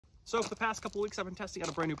So for the past couple weeks, I've been testing out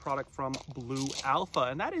a brand new product from Blue Alpha,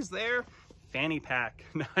 and that is their fanny pack.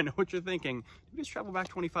 Now, I know what you're thinking. Did we just travel back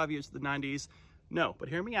 25 years to the 90s? No, but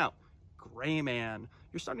hear me out. Gray man.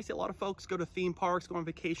 You're starting to see a lot of folks go to theme parks, go on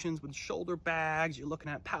vacations with shoulder bags. You're looking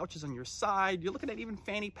at pouches on your side. You're looking at even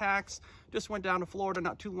fanny packs. Just went down to Florida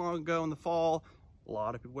not too long ago in the fall. A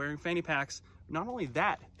lot of people wearing fanny packs. Not only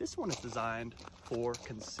that, this one is designed for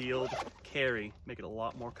concealed carry, make it a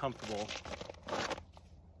lot more comfortable